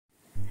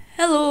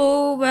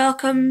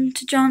welcome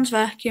to John's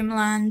Vacuum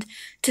Land.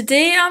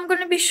 Today I'm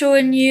going to be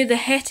showing you the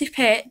Hetty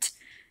pet,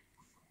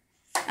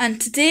 and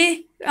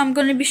today I'm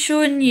going to be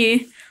showing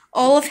you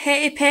all of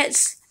Hetty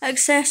pet's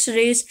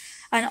accessories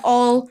and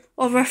all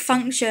of her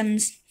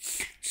functions.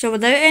 So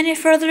without any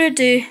further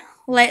ado,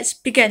 let's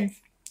begin.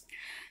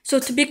 So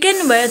to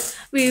begin with,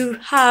 we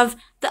have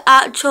the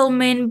actual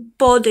main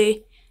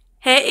body.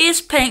 Hetty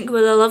is pink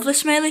with a lovely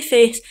smiley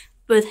face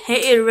with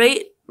Hetty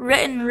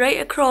written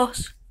right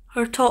across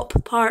her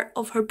top part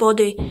of her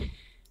body.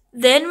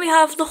 Then we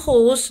have the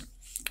hose,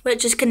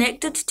 which is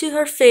connected to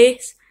her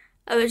face,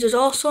 which is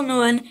also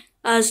known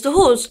as the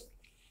hose.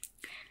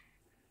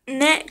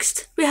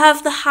 Next, we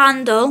have the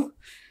handle.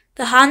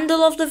 The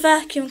handle of the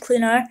vacuum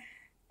cleaner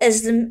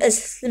is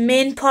the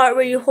main part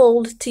where you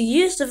hold to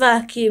use the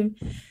vacuum.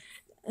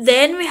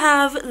 Then we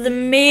have the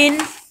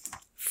main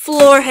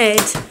floor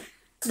head.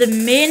 The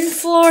main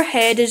floor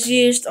head is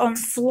used on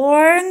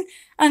flooring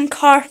and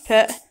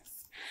carpet.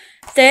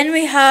 Then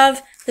we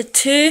have the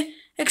two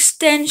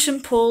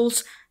extension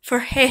poles for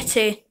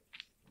Hetty.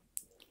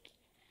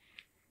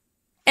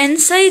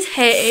 Inside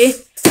Hetty,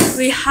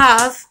 we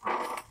have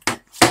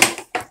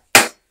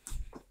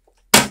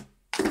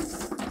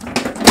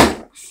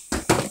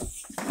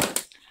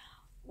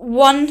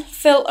one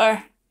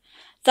filter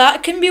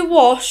that can be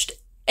washed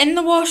in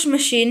the washing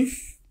machine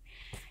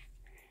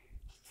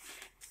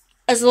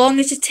as long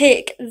as you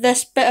take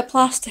this bit of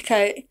plastic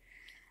out.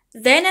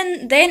 Then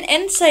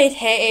inside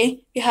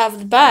Hetty, you have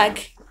the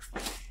bag.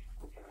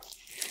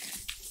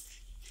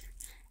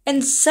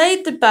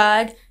 Inside the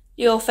bag,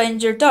 you'll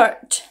find your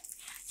dirt.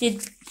 You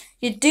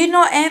do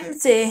not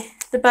empty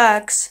the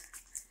bags.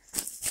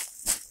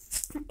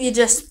 You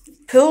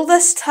just pull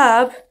this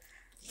tab,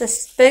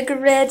 this big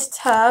red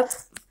tab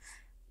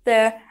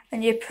there,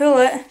 and you pull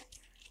it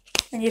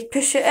and you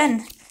push it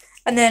in.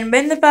 And then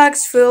when the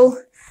bag's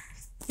full,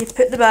 you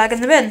put the bag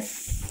in the bin.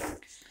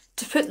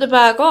 To put the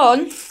bag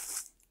on,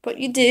 what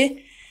you do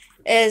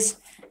is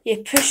you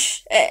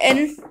push it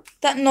in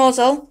that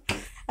nozzle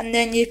and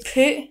then you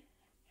put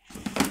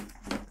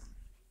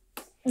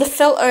the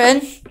filter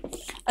in,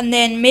 and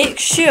then make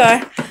sure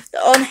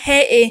that on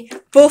Hetty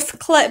both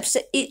clips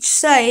at each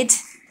side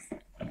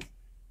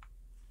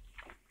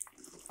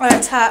are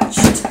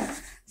attached,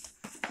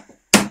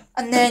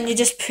 and then you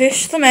just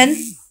push them in.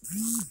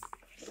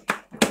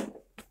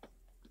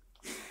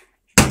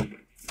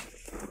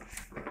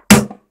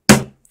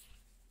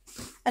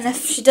 And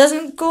if she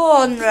doesn't go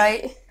on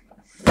right,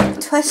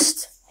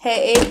 twist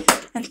Hetty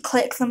and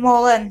click them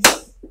all in.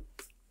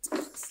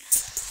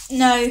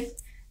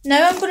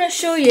 Now I'm going to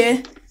show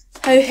you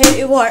how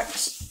Hetty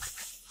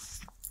works.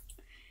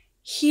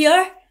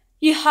 Here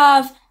you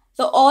have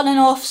the on and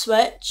off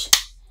switch.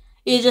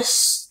 You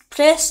just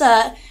press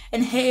that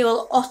and Hetty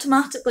will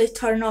automatically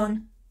turn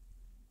on.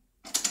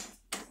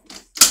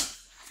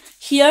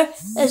 Here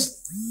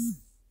is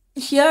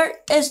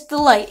the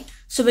light.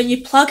 So when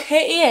you plug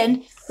Hetty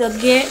in,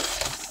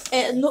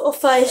 it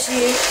notifies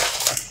you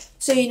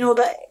so you know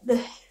that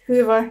the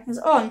hoover is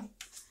on.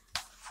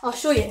 I'll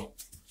show you.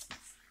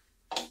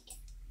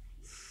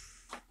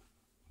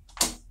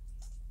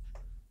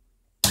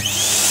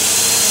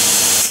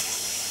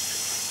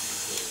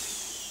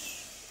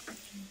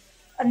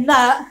 And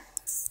that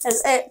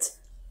is it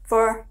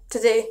for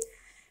today.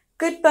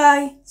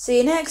 Goodbye. See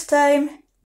you next time.